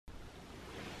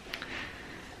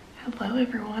Hello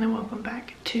everyone and welcome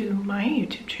back to my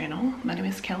YouTube channel. My name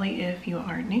is Kelly if you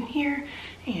are new here,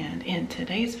 and in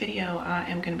today's video I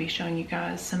am going to be showing you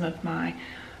guys some of my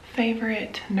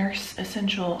favorite nurse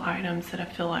essential items that I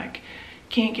feel like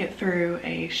can't get through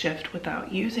a shift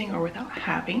without using or without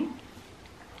having.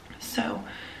 So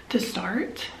to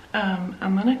start, I'm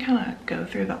going to kind of go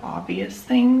through the obvious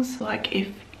things. Like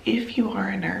if you are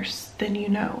a nurse, then you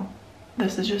know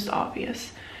this is just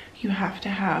obvious. You have to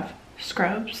have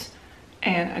scrubs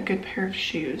and a good pair of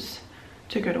shoes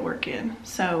to go to work in.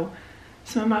 So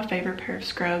some of my favorite pair of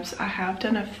scrubs, I have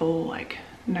done a full like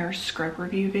nurse scrub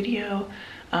review video.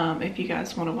 If you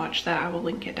guys want to watch that, I will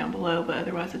link it down below, but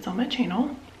otherwise it's on my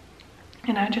channel.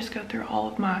 And I just go through all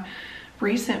of my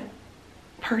recent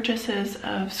purchases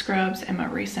of scrubs and my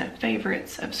recent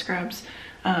favorites of scrubs,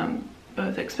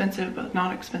 both expensive, both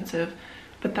not expensive,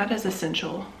 but that is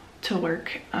essential to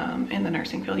work in the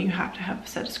nursing field. You have to have a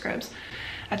set of scrubs.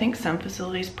 I think some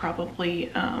facilities probably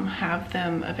have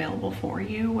them available for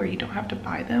you where you don't have to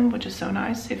buy them, which is so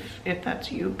nice if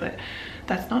that's you, but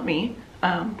that's not me.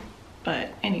 But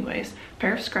anyways,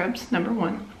 pair of scrubs, number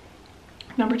one.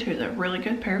 Number two is a really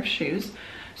good pair of shoes.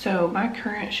 So my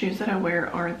current shoes that I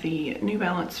wear are the New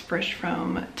Balance Fresh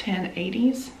Foam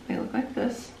 1080s. They look like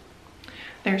this.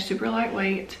 They're super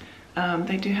lightweight.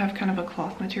 They do have kind of a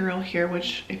cloth material here,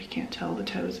 which if you can't tell, the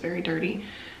toe is very dirty.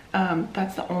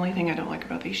 That's the only thing I don't like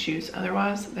about these shoes.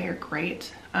 Otherwise, they are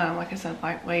great. Like I said,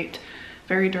 lightweight,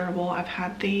 very durable. I've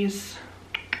had these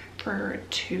for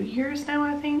 2 years now,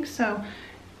 I think. So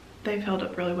they've held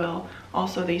up really well.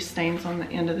 Also, these stains on the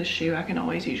end of the shoe, I can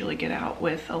always usually get out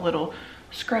with a little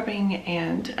scrubbing,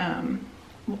 and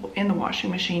in the washing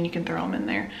machine, you can throw them in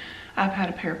there. I've had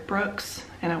a pair of Brooks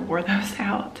and I wore those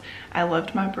out. I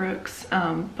loved my Brooks,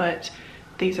 but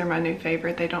these are my new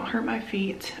favorite. They don't hurt my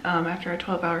feet. After a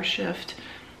 12-hour shift,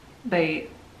 they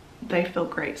feel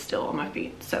great still on my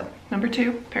feet. So number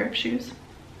two, pair of shoes.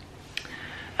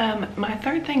 My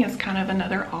third thing is kind of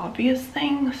another obvious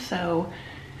thing. So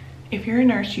if you're a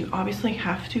nurse, you obviously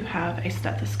have to have a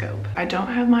stethoscope. I don't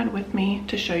have mine with me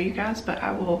to show you guys, but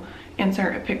I will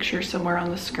insert a picture somewhere on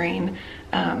the screen.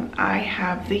 I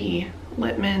have the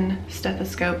Littmann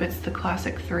stethoscope. It's the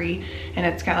Classic 3, and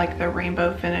it's got like the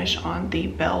rainbow finish on the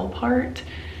bell part.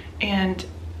 And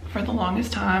for the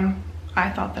longest time, I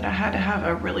thought that I had to have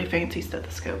a really fancy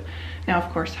stethoscope. Now,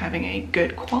 of course, having a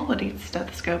good quality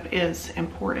stethoscope is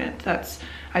important.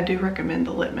 I do recommend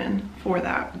the Littmann for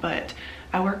that, but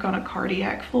I work on a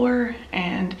cardiac floor,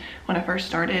 and when I first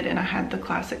started and I had the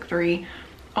Classic 3,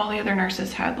 all the other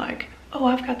nurses had like, oh,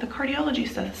 I've got the cardiology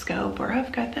stethoscope, or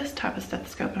I've got this type of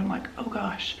stethoscope. And I'm like, oh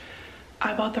gosh,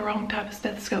 I bought the wrong type of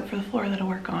stethoscope for the floor that I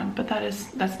work on. But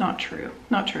that's not true.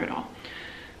 Not true at all.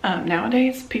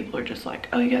 Nowadays, people are just like,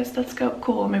 oh, you got a stethoscope?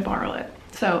 Cool, let me borrow it.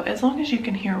 So as long as you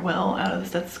can hear well out of the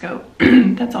stethoscope,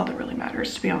 that's all that really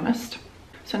matters, to be honest.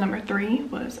 So number three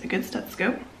was a good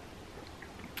stethoscope.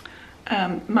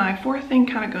 My fourth thing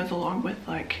kind of goes along with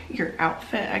like your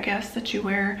outfit, I guess, that you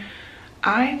wear.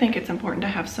 I think it's important to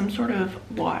have some sort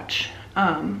of watch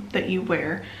that you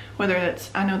wear, whether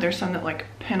that's, I know there's some that like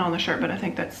pin on the shirt, but I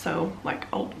think that's so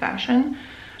like old fashioned.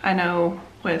 I know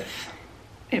with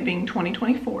it being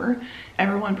 2024,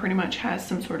 everyone pretty much has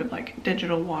some sort of like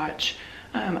digital watch.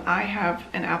 I have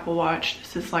an Apple Watch.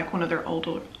 This is like one of their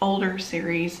older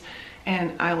series,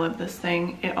 and I love this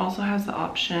thing. It also has the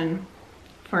option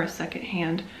for a second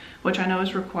hand, which I know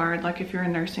is required, like if you're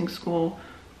in nursing school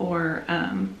or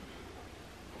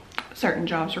certain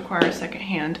jobs require a second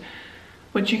hand,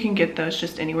 which you can get those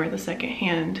just anywhere, the second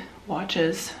hand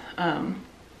watches.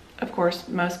 Of course,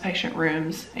 most patient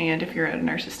rooms, and if you're at a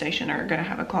nurse's station, are going to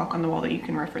have a clock on the wall that you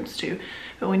can reference to.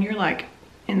 But when you're like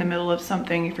in the middle of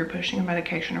something, if you're pushing a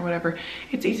medication or whatever,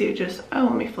 it's easy to just, oh,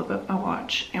 let me flip up my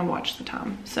watch and watch the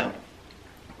time. So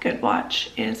good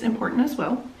watch is important as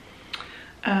well.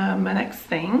 My next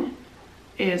thing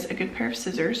is a good pair of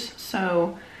scissors.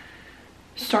 So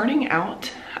starting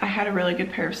out, I had a really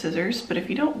good pair of scissors, but if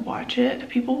you don't watch it,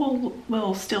 people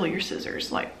will steal your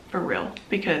scissors, like for real,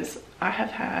 because I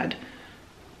have had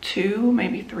 2,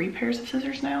 maybe 3 pairs of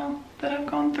scissors now that I've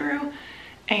gone through,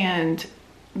 and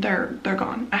they're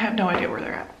gone. I have no idea where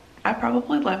they're at. I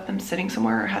probably left them sitting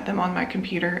somewhere or had them on my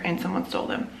computer and someone stole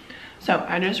them. So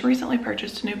I just recently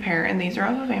purchased a new pair, and these are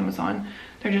off of Amazon.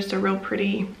 They're just a real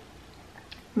pretty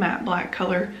matte black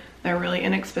color. They're really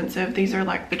inexpensive. These are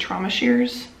like the trauma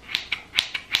shears,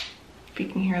 if you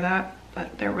can hear that,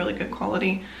 but they're really good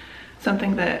quality.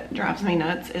 Something that drives me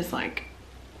nuts is like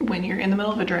when you're in the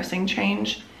middle of a dressing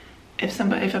change, if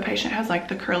a patient has like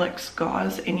the Curlix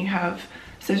gauze and you have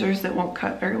scissors that won't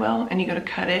cut very well, and you go to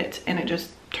cut it and it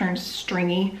just turns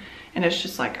stringy and it's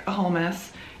just like a whole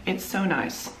mess. It's so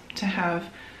nice to have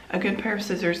a good pair of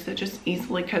scissors that just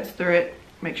easily cuts through it,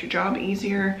 makes your job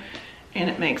easier, and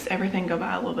it makes everything go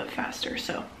by a little bit faster.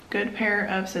 So good pair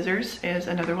of scissors is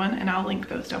another one, and I'll link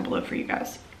those down below for you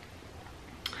guys.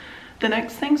 The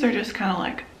next things are just kind of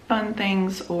like fun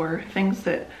things, or things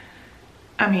that,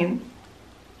 I mean,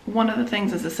 one of the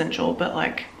things is essential, but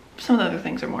like some of the other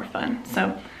things are more fun.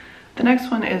 So the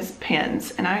next one is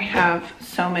pens, and I have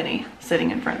so many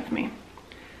sitting in front of me.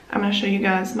 I'm going to show you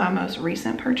guys my most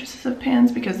recent purchases of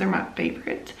pens because they're my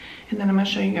favorite, and then I'm going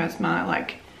to show you guys my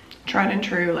like tried and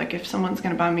true, like if someone's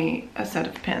going to buy me a set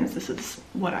of pens, this is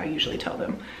what I usually tell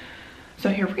them. So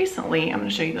here recently, I'm going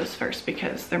to show you those first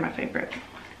because they're my favorite.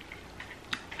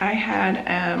 I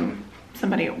had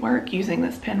somebody at work using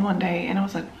this pen one day, and I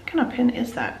was like, what kind of pen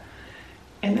is that?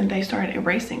 And then they started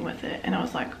erasing with it, and I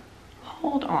was like,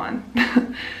 hold on.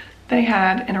 They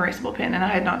had an erasable pen, and I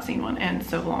had not seen one in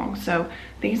so long. So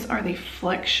these are the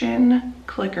Flexion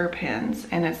clicker pens,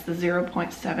 and it's the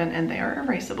 0.7, and they are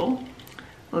erasable.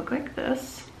 Look like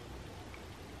this.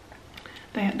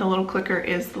 The little clicker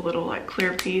is the little like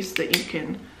clear piece that you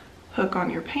can hook on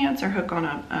your pants or hook on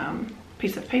a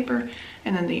piece of paper,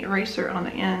 and then the eraser on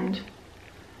the end.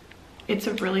 It's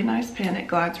a really nice pen. It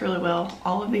glides really well.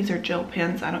 All of these are gel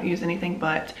pens. I don't use anything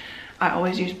but I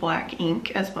always use black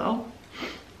ink as well.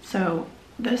 So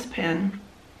this pen,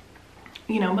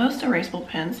 you know, most erasable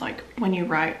pens, like when you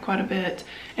write quite a bit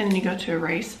and then you go to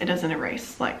erase, it doesn't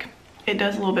erase. Like it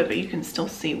does a little bit, but you can still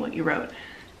see what you wrote.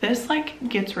 This like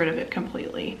gets rid of it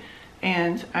completely,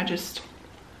 and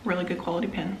really good quality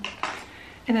pen.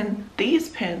 And then these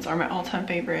pens are my all-time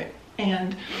favorite,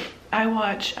 and I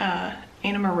watch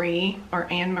Anne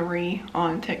Marie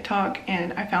on TikTok,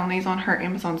 and I found these on her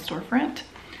Amazon storefront.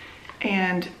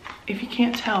 And if you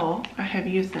can't tell, I have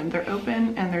used them. They're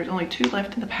open and there's only 2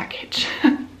 left in the package.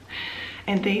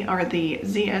 And they are the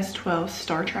ZS12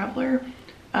 Star Traveler.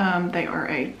 They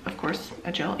are of course,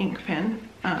 a gel ink pen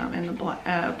in the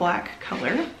black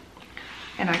color.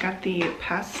 And I got the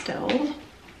pastel.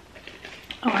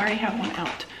 Oh, I already have one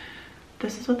out.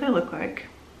 This is what they look like.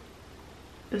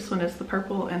 This one is the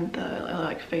purple, and the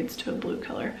like fades to a blue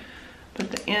color.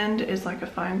 But the end is like a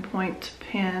fine point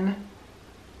pen.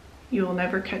 You will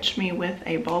never catch me with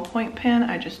a ballpoint pen.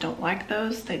 I just don't like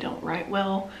those. They don't write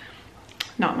well.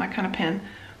 Not my kind of pen.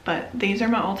 But these are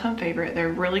my all-time favorite. They're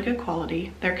really good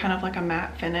quality. They're kind of like a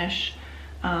matte finish.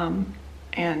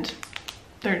 And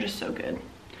they're just so good.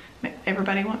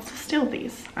 Everybody wants to steal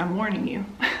these. I'm warning you.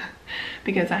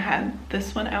 Because I had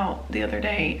this one out the other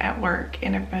day at work,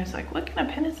 and everybody's like, what kind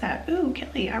of pen is that? Ooh,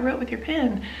 Kelly, I wrote with your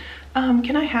pen.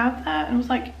 Can I have that? And I was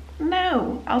like,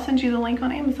 no, I'll send you the link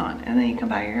on Amazon, and then you can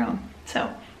buy your own.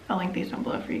 So I'll link these down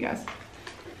below for you guys.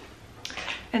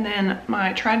 And then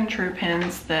my tried and true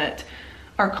pens that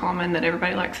are common, that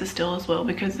everybody likes to steal as well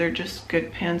because they're just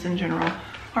good pens in general,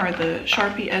 are the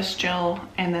Sharpie S Gel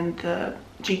and then the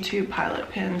G2 Pilot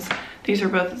pens. These are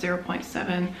both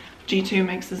 0.7. G2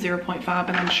 makes the 0.5,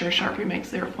 and I'm sure Sharpie makes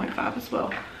 0.5 as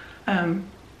well. Of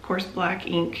course, black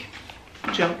ink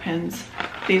gel pens.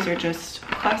 These are just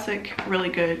classic, really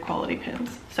good quality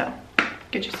pens. So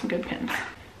get you some good pens.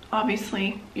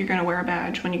 Obviously, you're gonna wear a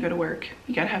badge when you go to work.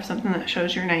 You gotta have something that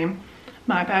shows your name.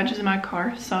 My badge is in my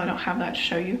car, so I don't have that to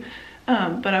show you.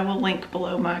 But I will link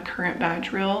below my current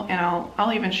badge reel, and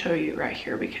I'll even show you right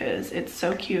here because it's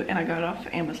so cute, and I got it off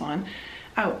of Amazon.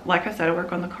 Like I said, I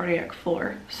work on the cardiac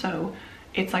floor, so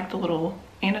it's like the little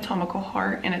anatomical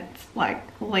heart, and it's like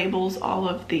labels all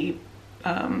of the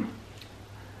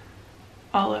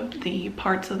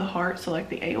parts of the heart, so like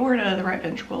the aorta, the right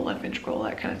ventricle, left ventricle,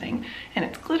 that kind of thing. And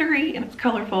it's glittery and it's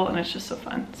colorful, and it's just so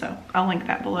fun. So I'll link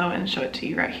that below and show it to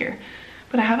you right here.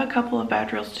 But I have a couple of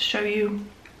badge reels to show you.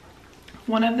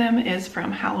 One of them is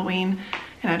from Halloween,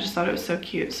 and I just thought it was so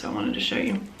cute, so I wanted to show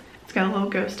you. It's got a little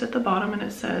ghost at the bottom, and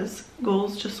it says,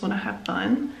 "Ghouls just want to have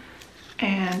fun."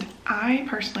 And I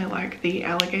personally like the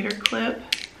alligator clip.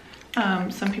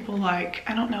 Some people like,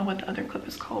 I don't know what the other clip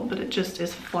is called, but it just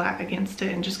is flat against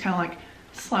it and just kind of like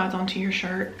slides onto your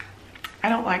shirt. I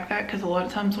don't like that because a lot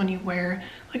of times when you wear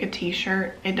like a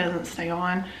t-shirt, it doesn't stay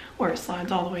on, or it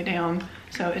slides all the way down.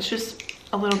 So it's just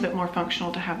a little bit more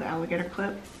functional to have the alligator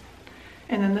clip.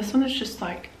 And then this one is just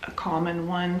like a common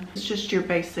one. It's just your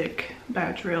basic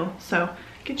badge reel. So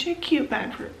get you a cute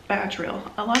badge reel.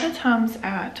 A lot of times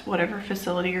at whatever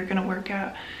facility you're gonna work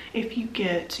at, if you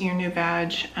get your new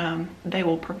badge, they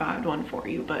will provide one for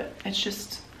you, but it's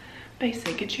just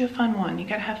basic. Get you a fun one. You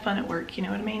gotta have fun at work, you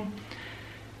know what I mean?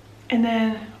 And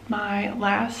then my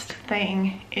last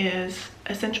thing is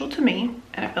essential to me,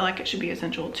 and I feel like it should be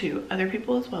essential to other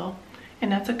people as well,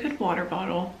 and that's a good water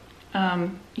bottle.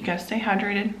 You gotta stay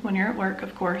hydrated when you're at work,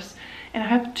 of course, and I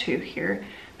have two here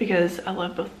because I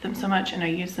love both of them so much and I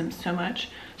use them so much.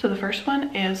 So the first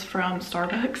one is from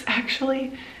Starbucks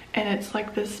actually, and it's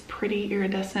like this pretty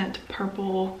iridescent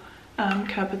purple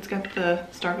cup. It's got the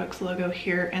Starbucks logo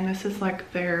here, and this is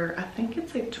like their, I think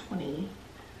it's a 20,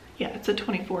 yeah, it's a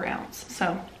 24 ounce.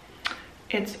 So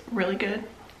it's really good.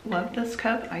 Love this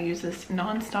cup. I use this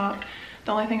non-stop.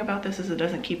 The only thing about this is it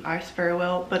doesn't keep ice very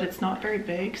well, but it's not very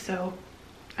big, so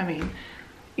I mean,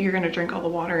 you're gonna drink all the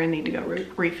water and need to go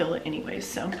refill it anyways.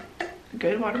 So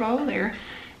good water bottle there.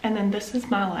 And then this is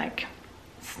my like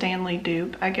Stanley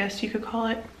dupe, I guess you could call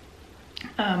it.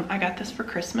 I got this for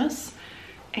Christmas,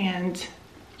 and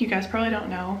you guys probably don't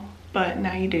know, but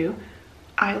now you do.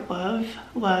 I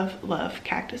love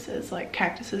cactuses. Like,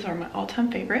 cactuses are my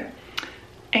all-time favorite,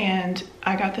 and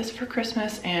I got this for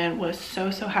Christmas and was so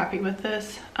happy with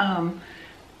this.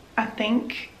 I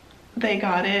think they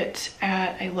got it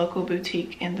at a local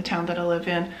boutique in the town that I live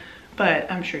in,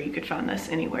 but I'm sure you could find this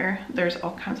anywhere. There's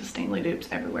all kinds of Stanley dupes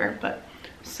everywhere, but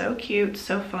so cute,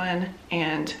 so fun.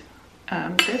 And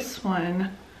this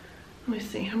one, let me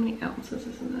see, how many ounces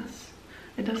is in this?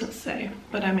 It doesn't say,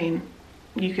 but I mean,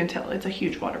 you can tell it's a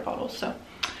huge water bottle, so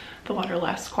the water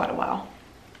lasts quite a while.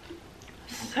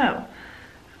 So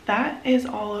that is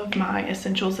all of my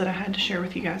essentials that I had to share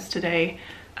with you guys today.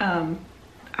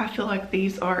 I feel like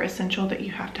these are essential that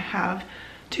you have to have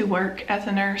to work as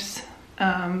a nurse.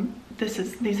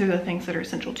 These are the things that are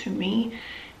essential to me.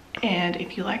 And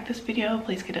if you like this video,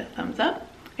 please give it a thumbs up,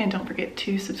 and don't forget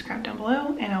to subscribe down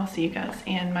below, and I'll see you guys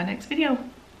in my next video.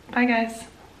 Bye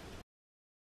guys.